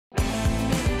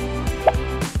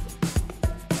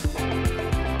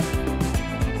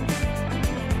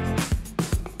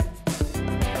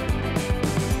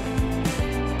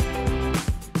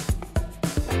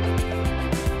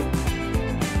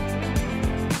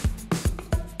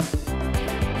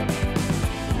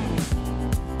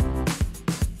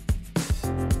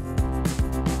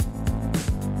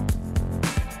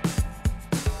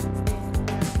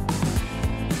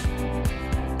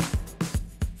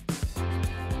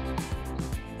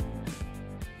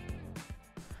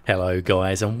Hello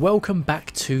guys and welcome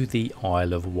back to the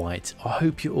Isle of Wight. I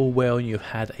hope you're all well and you've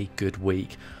had a good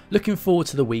week. Looking forward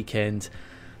to the weekend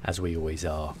as we always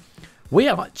are. We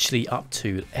are actually up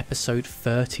to episode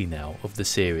 30 now of the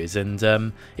series, and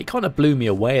it kind of blew me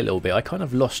away a little bit. I kind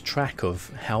of lost track of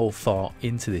how far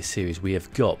into this series we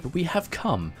have got, but we have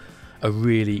come a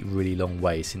really long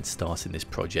way since starting this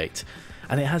project,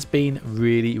 and it has been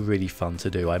really fun to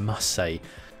do, I must say.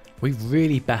 We've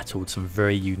really battled some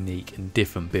very unique and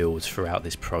different builds throughout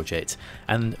this project,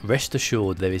 and rest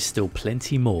assured there is still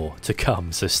plenty more to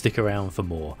come, so stick around for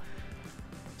more.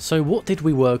 So what did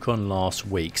we work on last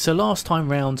week? So last time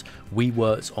round we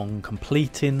worked on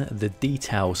completing the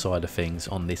detail side of things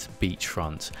on this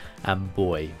beachfront, and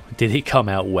boy did it come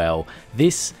out well.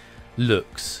 This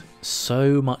looks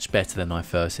so much better than I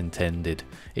first intended.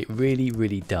 It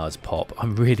really does pop.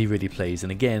 I'm really pleased,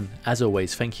 and again, as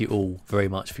always, thank you all very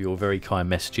much for your very kind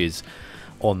messages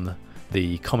on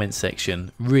the comment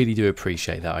section. Really do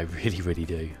appreciate that, I really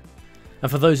do. And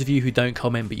for those of you who don't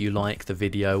comment but you like the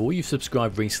video or you've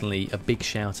subscribed recently, a big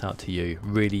shout out to you.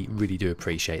 Really do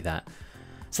appreciate that.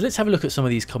 So let's have a look at some of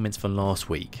these comments from last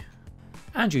week.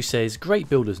 Andrew says, great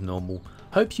build as normal.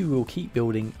 Hope you will keep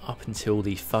building up until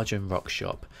the Fudge and Rock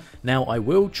shop. Now I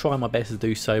will try my best to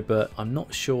do so, but I'm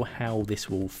not sure how this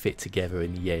will fit together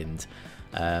in the end.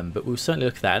 But we'll certainly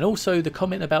look at that. And also the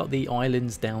comment about the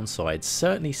island's downsides,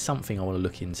 certainly something I want to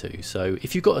look into. So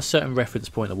if you've got a certain reference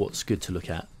point of what's good to look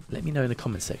at, let me know in the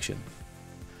comment section.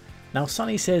 Now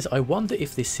Sunny says, I wonder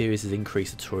if this series has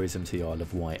increased the tourism to the Isle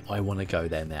of Wight. I want to go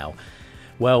there now.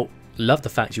 Well, love the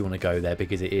fact you want to go there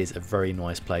because it is a very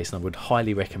nice place and I would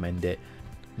highly recommend it.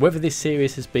 Whether this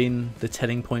series has been the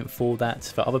telling point for that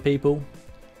for other people,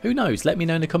 who knows? Let me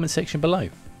know in the comment section below.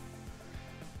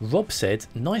 Rob said,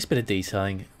 nice bit of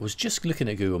detailing. Was just looking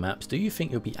at Google Maps. Do you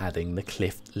think you'll be adding the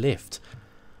cliff lift?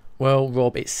 Well,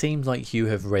 Rob, it seems like you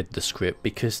have read the script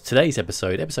because today's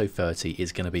episode 30,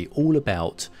 is going to be all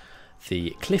about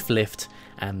the cliff lift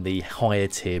and the higher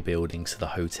tier buildings, so the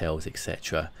hotels,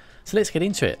 etc. So let's get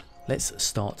into it. Let's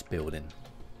start building.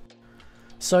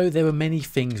 So there were many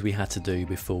things we had to do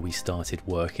before we started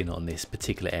working on this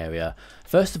particular area.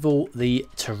 First of all, the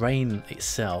terrain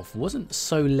itself wasn't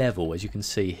so level as you can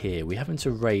see here. We're having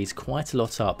to raise quite a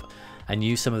lot up and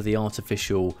use some of the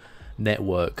artificial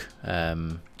network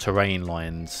terrain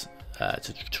lines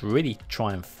to really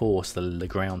try and force the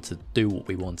ground to do what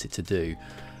we want it to do.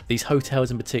 These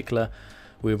hotels in particular,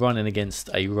 we're running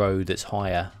against a road that's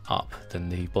higher up than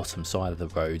the bottom side of the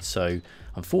road, so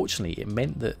unfortunately it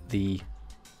meant that the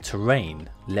terrain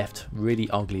left really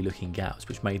ugly looking gaps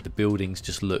which made the buildings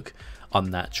just look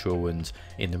unnatural and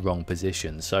in the wrong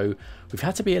position. So we've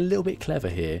had to be a little bit clever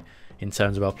here in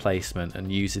terms of our placement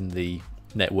and using the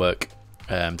network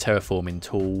terraforming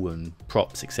tool and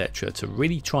props, etc., to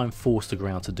really try and force the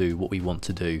ground to do what we want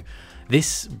to do.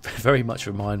 This very much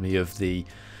reminded me of the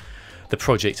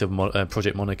project of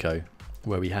Project Monaco,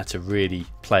 where we had to really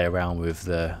play around with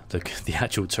the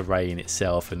actual terrain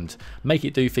itself and make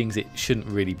it do things it shouldn't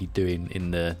really be doing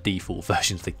in the default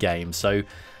versions of the game. So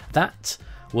that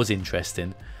was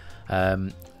interesting.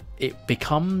 It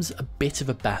becomes a bit of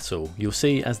a battle. You'll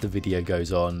see as the video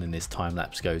goes on and this time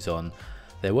lapse goes on,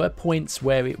 there were points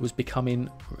where it was becoming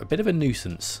a bit of a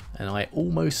nuisance, and I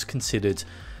almost considered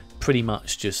pretty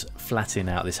much just flattening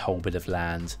out this whole bit of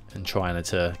land and trying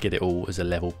to get it all as a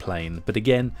level plane. But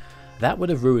again, that would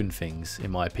have ruined things in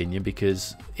my opinion,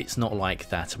 because it's not like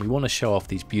that, and we want to show off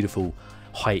these beautiful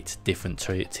height different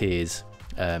tiers.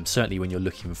 Certainly when you're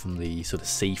looking from the sort of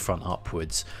seafront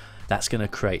upwards, that's going to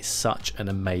create such an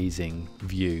amazing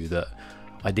view that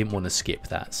I didn't want to skip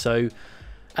that. So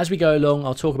as we go along,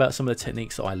 I'll talk about some of the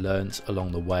techniques that I learnt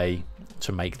along the way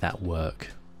to make that work.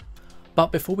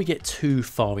 But before we get too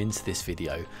far into this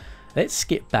video, let's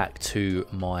skip back to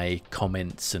my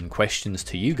comments and questions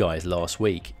to you guys last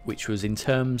week, which was in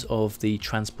terms of the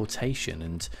transportation,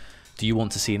 and do you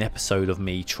want to see an episode of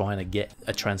me trying to get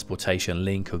a transportation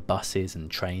link of buses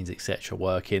and trains, etc.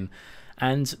 working?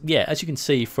 And yeah, as you can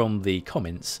see from the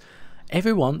comments,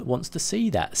 everyone wants to see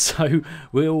that, so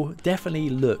we'll definitely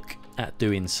look at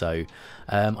doing so.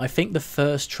 I think the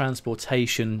first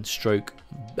transportation stroke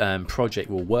project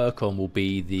we'll work on will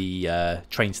be the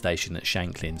train station at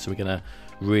Shanklin, so we're going to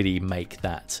really make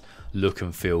that look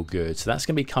and feel good. So that's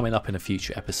going to be coming up in a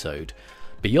future episode.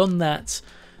 Beyond that,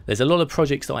 there's a lot of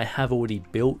projects that I have already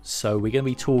built, so we're going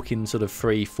to be talking sort of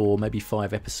 3, 4, maybe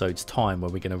 5 episodes time where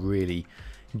we're going to really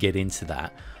get into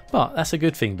that. But that's a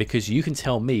good thing, because you can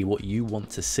tell me what you want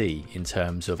to see in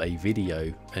terms of a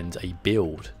video and a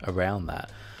build around that.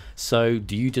 So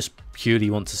do you just purely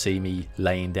want to see me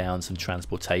laying down some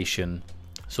transportation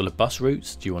sort of bus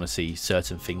routes? Do you want to see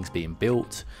certain things being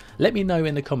built? Let me know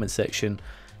in the comment section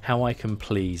how I can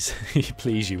please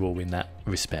you all in that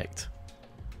respect.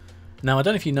 Now, I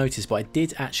don't know if you noticed, but I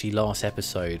did actually last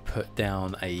episode put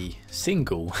down a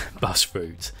single bus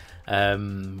route,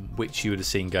 which you would have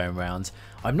seen going around.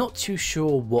 I'm not too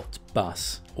sure what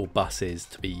bus or buses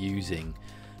to be using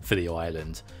for the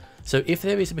island. So if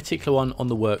there is a particular one on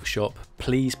the workshop,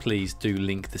 please do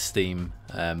link the Steam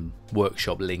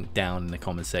workshop link down in the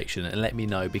comment section and let me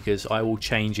know, because I will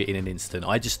change it in an instant.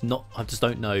 I just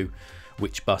don't know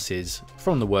which buses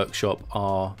from the workshop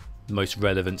are most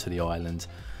relevant to the island.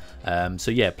 So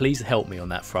yeah, please help me on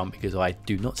that front, because I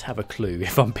do not have a clue,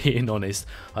 if I'm being honest.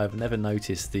 I've never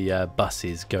noticed the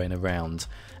buses going around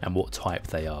and what type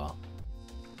they are.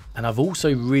 And I've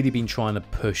also really been trying to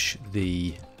push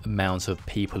the amount of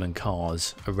people and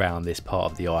cars around this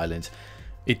part of the island.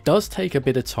 It does take a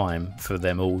bit of time for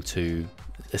them all to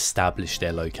establish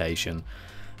their location.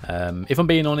 If I'm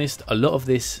being honest, a lot of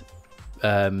this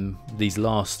these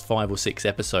last 5 or 6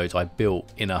 episodes I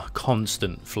built in a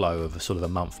constant flow of a sort of a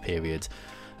month period,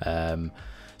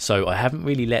 so I haven't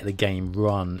really let the game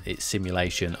run its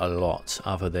simulation a lot,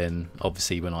 other than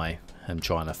obviously when I am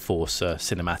trying to force a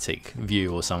cinematic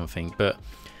view or something. But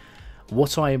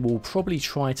what I will probably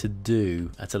try to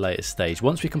do at a later stage,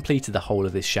 once we've completed the whole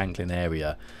of this Shanklin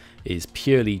area, is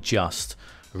purely just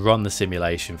run the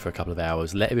simulation for a couple of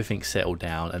hours, let everything settle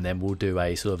down, and then we'll do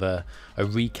a sort of a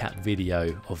recap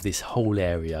video of this whole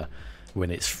area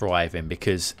when it's thriving,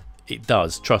 because it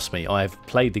does, trust me. I've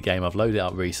played the game, I've loaded it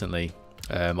up recently.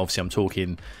 Obviously I'm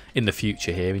talking in the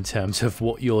future here in terms of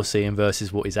what you're seeing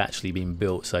versus what is actually being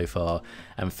built so far,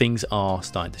 and things are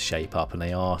starting to shape up and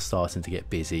they are starting to get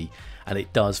busy, and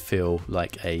it does feel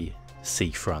like a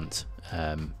seafront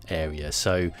area.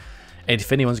 So, and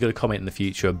if anyone's going to comment in the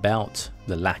future about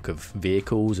the lack of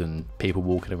vehicles and people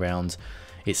walking around,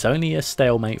 it's only a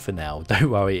stalemate for now. Don't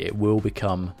worry, it will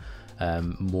become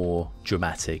more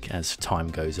dramatic as time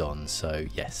goes on. So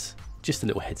yes, just a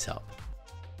little heads up.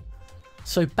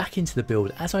 So back into the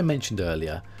build, as I mentioned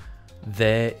earlier,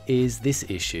 there is this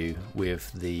issue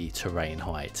with the terrain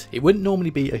height. It wouldn't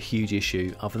normally be a huge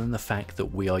issue other than the fact that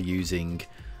we are using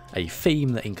a theme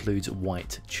that includes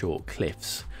white chalk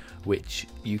cliffs, which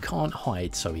you can't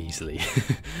hide so easily.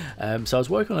 So I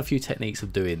was working on a few techniques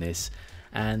of doing this,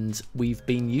 and we've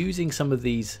been using some of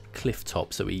these cliff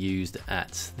tops that we used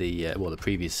at the the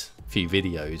previous few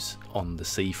videos on the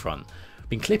seafront.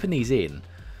 Been clipping these in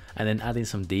and then adding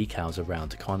some decals around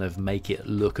to kind of make it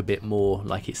look a bit more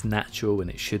like it's natural and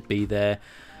it should be there,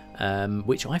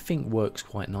 which I think works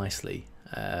quite nicely.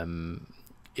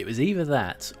 It was either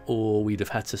that, or we'd have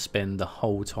had to spend the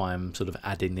whole time sort of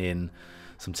adding in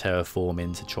some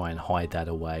terraforming to try and hide that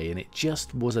away, and it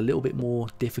just was a little bit more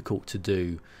difficult to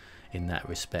do in that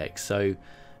respect. So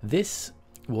this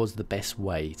was the best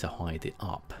way to hide it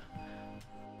up.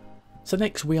 So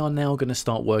next we are now going to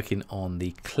start working on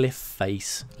the cliff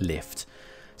face lift.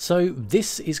 So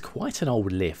this is quite an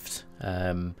old lift,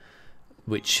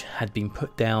 which had been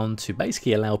put down to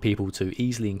basically allow people to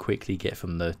easily and quickly get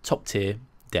from the top tier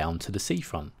down to the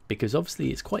seafront, because obviously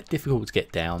it's quite difficult to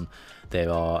get down. There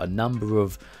are a number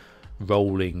of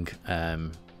rolling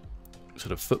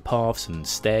sort of footpaths and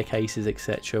staircases,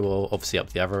 etc. Well, obviously up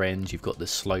the other end you've got the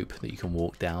slope that you can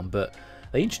walk down, but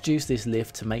they introduced this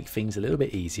lift to make things a little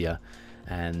bit easier,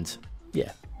 and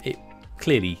yeah, it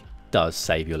clearly does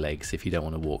save your legs if you don't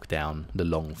want to walk down the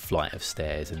long flight of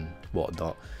stairs and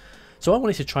whatnot. So I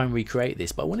wanted to try and recreate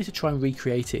this, but I wanted to try and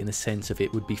recreate it in the sense of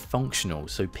it would be functional,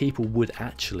 so people would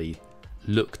actually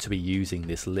look to be using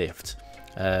this lift.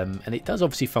 And it does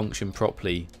obviously function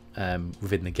properly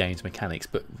within the game's mechanics,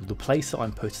 but the place that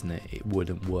I'm putting it, it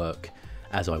wouldn't work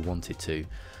as I wanted to.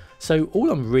 So all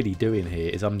I'm really doing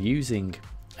here is I'm using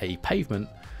a pavement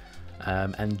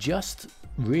and just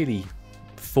really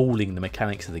fooling the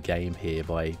mechanics of the game here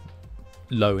by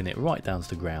lowering it right down to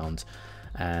the ground,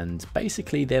 and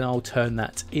basically then I'll turn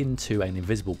that into an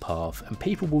invisible path, and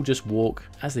people will just walk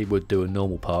as they would do a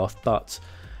normal path, but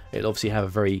it'll obviously have a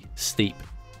very steep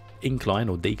incline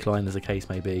or decline, as the case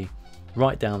may be,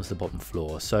 right down to the bottom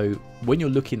floor. So when you're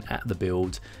looking at the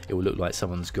build, it will look like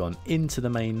someone's gone into the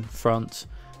main front,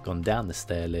 gone down the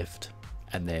stair lift,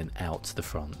 and then out the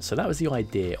front. So that was the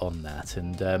idea on that,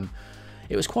 and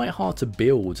it was quite hard to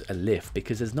build a lift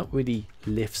because there's not really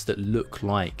lifts that look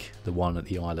like the one at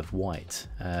the Isle of Wight.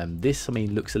 This, I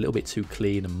mean, looks a little bit too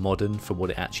clean and modern for what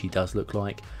it actually does look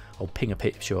like. I'll ping a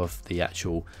picture of the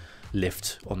actual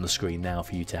lift on the screen now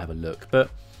for you to have a look,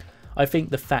 but I think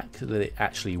the fact that it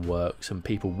actually works and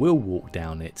people will walk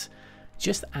down it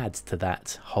just adds to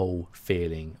that whole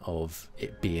feeling of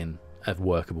it being a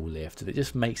workable lift. It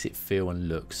just makes it feel and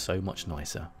look so much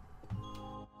nicer.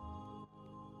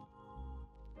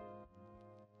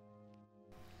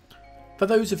 For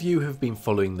those of you who have been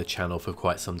following the channel for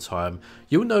quite some time,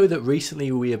 you'll know that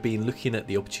recently we have been looking at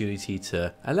the opportunity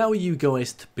to allow you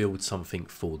guys to build something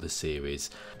for the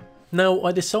series. Now,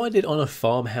 I decided on a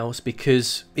farmhouse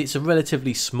because it's a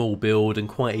relatively small build and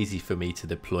quite easy for me to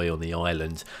deploy on the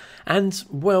island. And,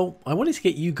 well, I wanted to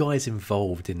get you guys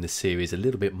involved in the series a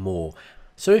little bit more.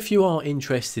 So if you are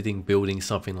interested in building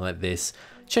something like this,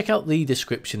 check out the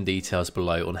description details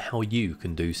below on how you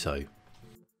can do so.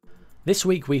 This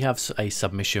week we have a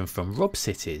submission from Rob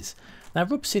Cities. Now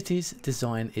Rob Cities'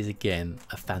 design is again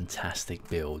a fantastic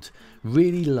build.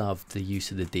 Really loved the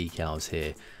use of the decals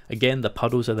here. Again, the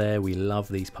puddles are there, we love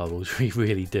these puddles, we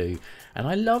really do. And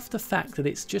I love the fact that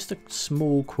it's just a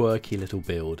small quirky little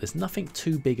build. There's nothing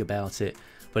too big about it,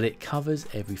 but it covers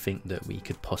everything that we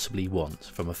could possibly want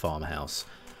from a farmhouse.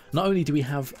 Not only do we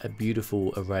have a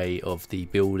beautiful array of the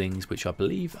buildings, which I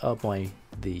believe are by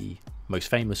the most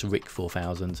famous Rick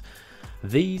 4000,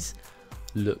 these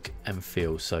look and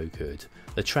feel so good.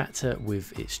 The tractor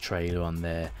with its trailer on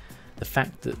there, the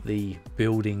fact that the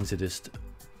buildings are just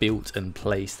built and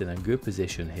placed in a good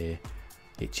position here,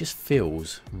 it just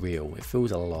feels real, it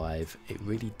feels alive, it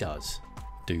really does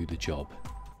do the job.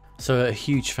 So a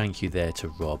huge thank you there to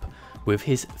Rob with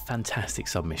his fantastic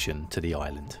submission to the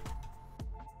island.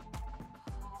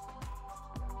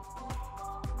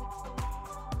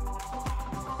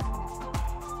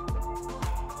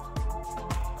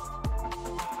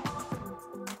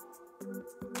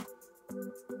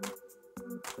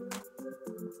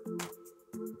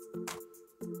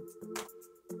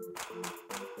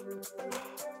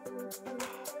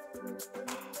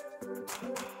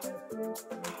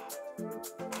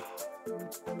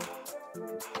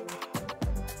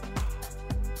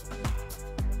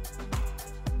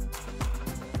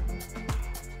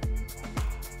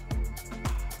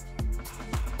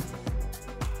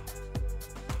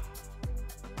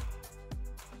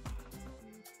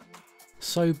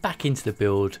 So back into the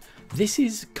build. This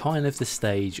is kind of the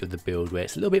stage of the build where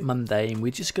it's a little bit mundane. We're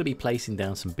just going to be placing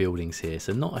down some buildings here,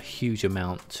 so not a huge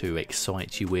amount to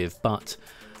excite you with, but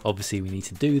obviously we need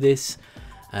to do this,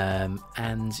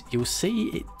 and you'll see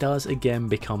it does again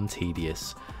become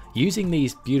tedious. Using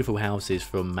these beautiful houses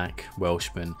from Mac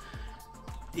Welshman,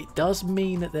 it does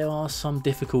mean that there are some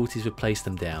difficulties with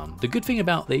placing them down. The good thing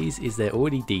about these is they're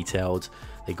already detailed,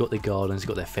 they've got their gardens,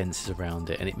 got their fences around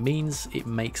it, and it means it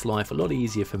makes life a lot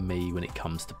easier for me when it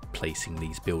comes to placing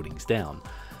these buildings down.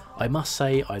 I must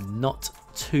say I'm not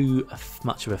too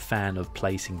much of a fan of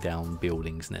placing down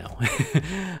buildings now.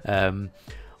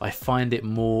 I find it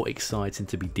more exciting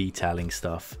to be detailing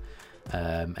stuff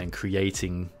and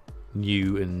creating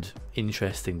new and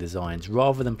interesting designs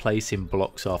rather than placing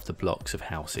blocks after blocks of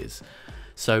houses.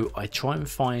 So I try and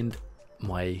find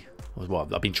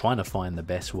I've been trying to find the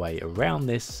best way around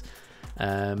this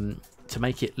to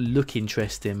make it look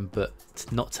interesting but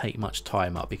not take much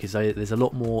time up, because there's a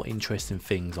lot more interesting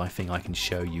things I think I can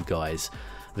show you guys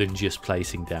than just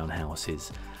placing down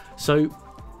houses. So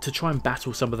to try and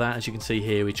battle some of that, as you can see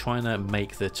here, we're trying to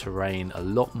make the terrain a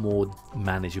lot more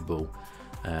manageable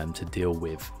to deal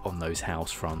with on those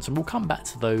house fronts, and we'll come back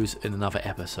to those in another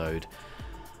episode.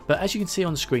 But as you can see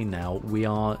on screen now, we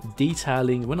are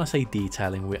detailing. When I say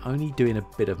detailing, we're only doing a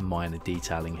bit of minor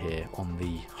detailing here on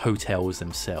the hotels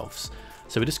themselves.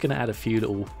 So we're just going to add a few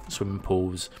little swimming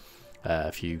pools,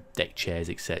 a few deck chairs,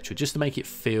 etc., just to make it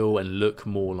feel and look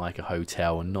more like a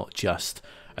hotel and not just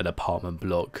an apartment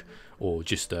block or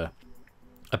just a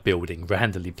building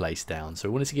randomly placed down. So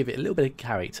we wanted to give it a little bit of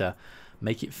character,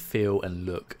 make it feel and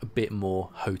look a bit more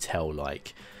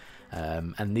hotel-like.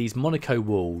 And these Monaco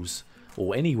walls,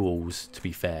 or any walls to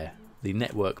be fair, the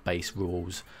network-based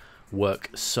walls work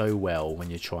so well when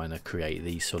you're trying to create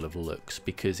these sort of looks,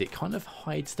 because it kind of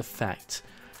hides the fact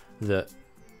that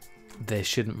there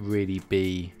shouldn't really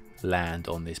be land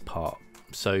on this part.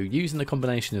 So using the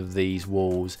combination of these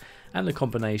walls and the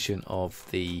combination of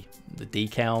the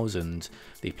decals and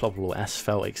the ploppable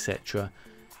asphalt, etc.,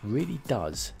 really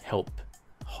does help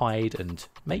hide and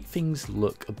make things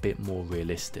look a bit more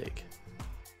realistic.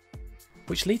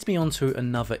 Which leads me on to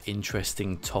another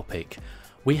interesting topic.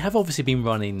 We have obviously been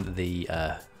running the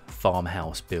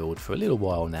farmhouse build for a little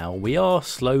while now. We are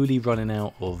slowly running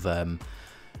out of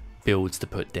builds to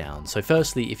put down. So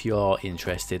firstly, if you are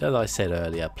interested, as I said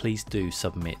earlier, please do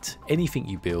submit anything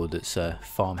you build that's a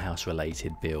farmhouse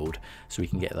related build so we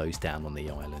can get those down on the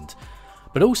island.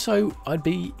 But also, I'd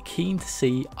be keen to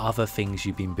see other things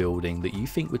you've been building that you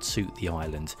think would suit the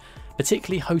island.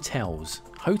 particularly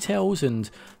hotels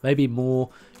and maybe more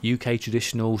UK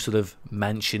traditional sort of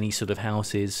mansion-y sort of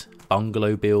houses,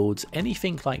 bungalow builds,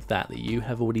 anything like that that you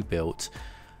have already built.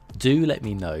 Do let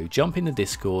me know. Jump in the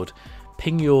Discord,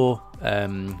 ping your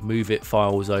Move It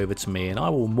files over to me, and I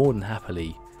will more than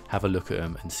happily have a look at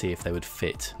them and see if they would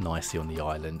fit nicely on the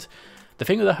island. The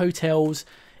thing with the hotels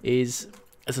is,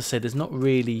 as I said, there's not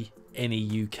really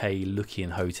any UK looking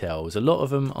hotels. A lot of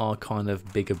them are kind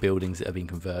of bigger buildings that have been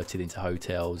converted into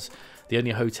hotels. The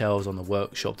only hotels on the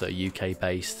workshop that are UK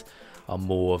based are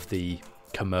more of the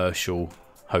commercial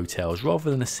hotels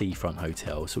rather than a seafront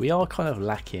hotel. So we are kind of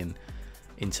lacking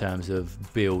in terms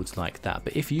of builds like that.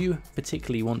 But if you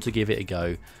particularly want to give it a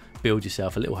go, build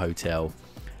yourself a little hotel,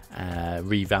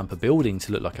 revamp a building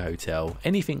to look like a hotel,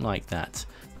 anything like that,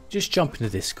 just jump in the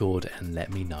Discord and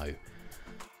let me know.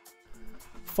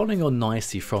 Following on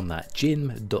nicely from that,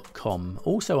 Jim.com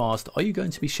also asked, are you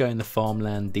going to be showing the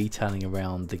farmland detailing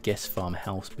around the guest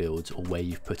farmhouse builds or where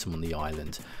you've put them on the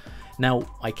island? Now,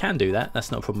 I can do that,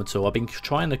 that's not a problem at all. I've been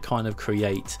trying to kind of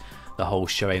create the whole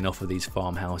showing off of these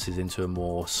farmhouses into a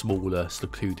more smaller,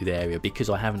 secluded area because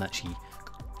I haven't actually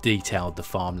detailed the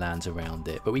farmlands around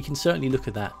it. But we can certainly look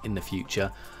at that in the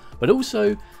future. But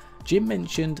also, Jim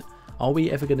mentioned, are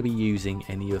we ever going to be using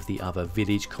any of the other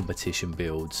village competition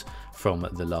builds from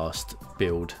the last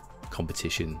build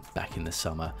competition back in the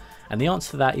summer? And the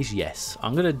answer to that is yes.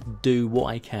 I'm going to do what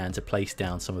I can to place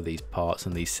down some of these parts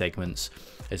and these segments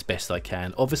as best I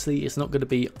can. Obviously, it's not going to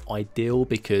be ideal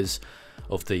because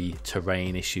of the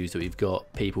terrain issues that we've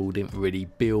got. People didn't really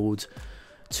build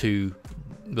to,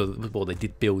 well, they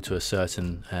did build to a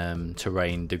certain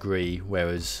terrain degree,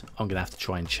 whereas I'm gonna have to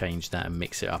try and change that and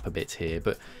mix it up a bit here.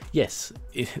 But yes,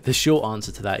 the short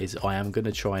answer to that is I am going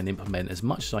to try and implement as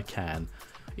much as I can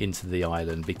into the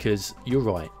island, because you're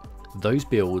right, those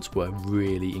builds were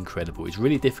really incredible. It's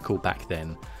really difficult back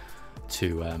then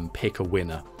to pick a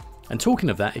winner. And talking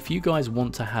of that, if you guys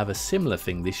want to have a similar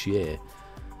thing this year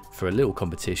for a little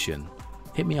competition,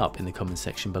 hit me up in the comment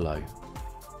section below.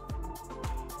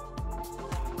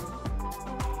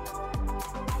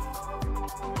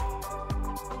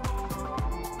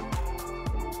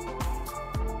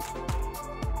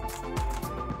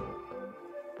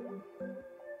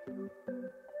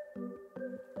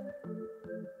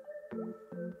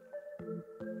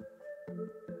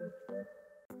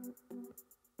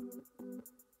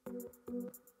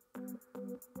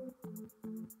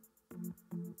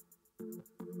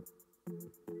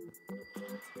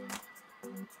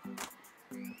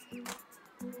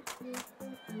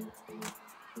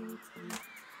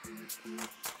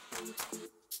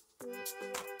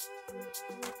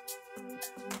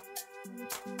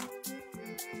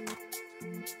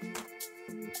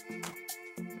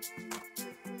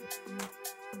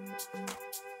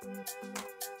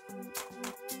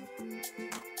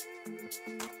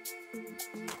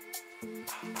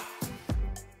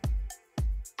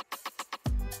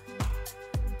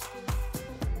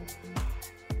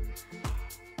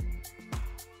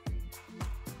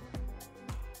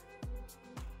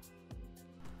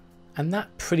 And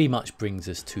that pretty much brings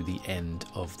us to the end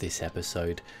of this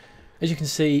episode. As you can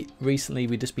see, recently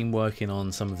we've just been working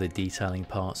on some of the detailing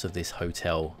parts of this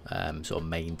hotel, sort of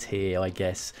main tier, I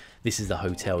guess. This is the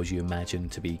hotels you imagine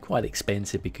to be quite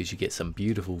expensive because you get some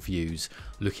beautiful views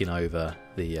looking over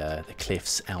the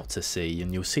cliffs out to sea,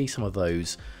 and you'll see some of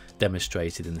those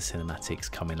demonstrated in the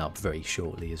cinematics coming up very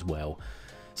shortly as well.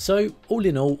 So all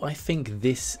in all, I think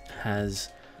this has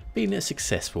been a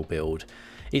successful build.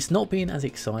 It's not been as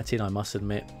exciting, I must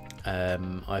admit.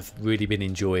 I've really been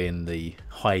enjoying the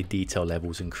high detail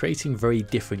levels and creating very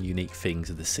different unique things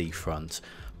at the seafront,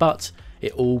 but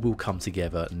it all will come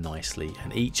together nicely,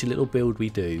 and each little build we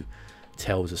do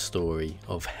tells a story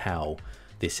of how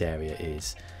this area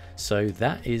is. So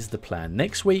that is the plan.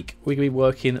 Next week we're going to be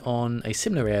working on a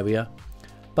similar area,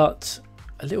 but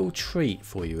a little treat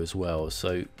for you as well,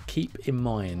 so keep in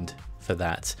mind for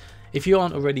that. If you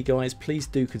aren't already, guys, please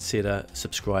do consider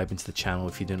subscribing to the channel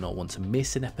if you do not want to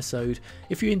miss an episode.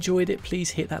 If you enjoyed it, please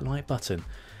hit that like button.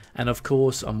 And of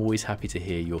course, I'm always happy to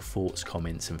hear your thoughts,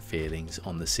 comments and feelings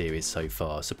on the series so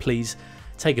far. So please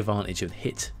take advantage and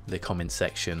hit the comment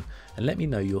section and let me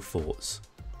know your thoughts.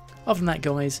 Other than that,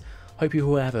 guys, hope you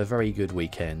all have a very good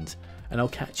weekend, and I'll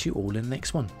catch you all in the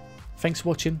next one. Thanks for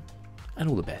watching, and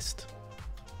all the best.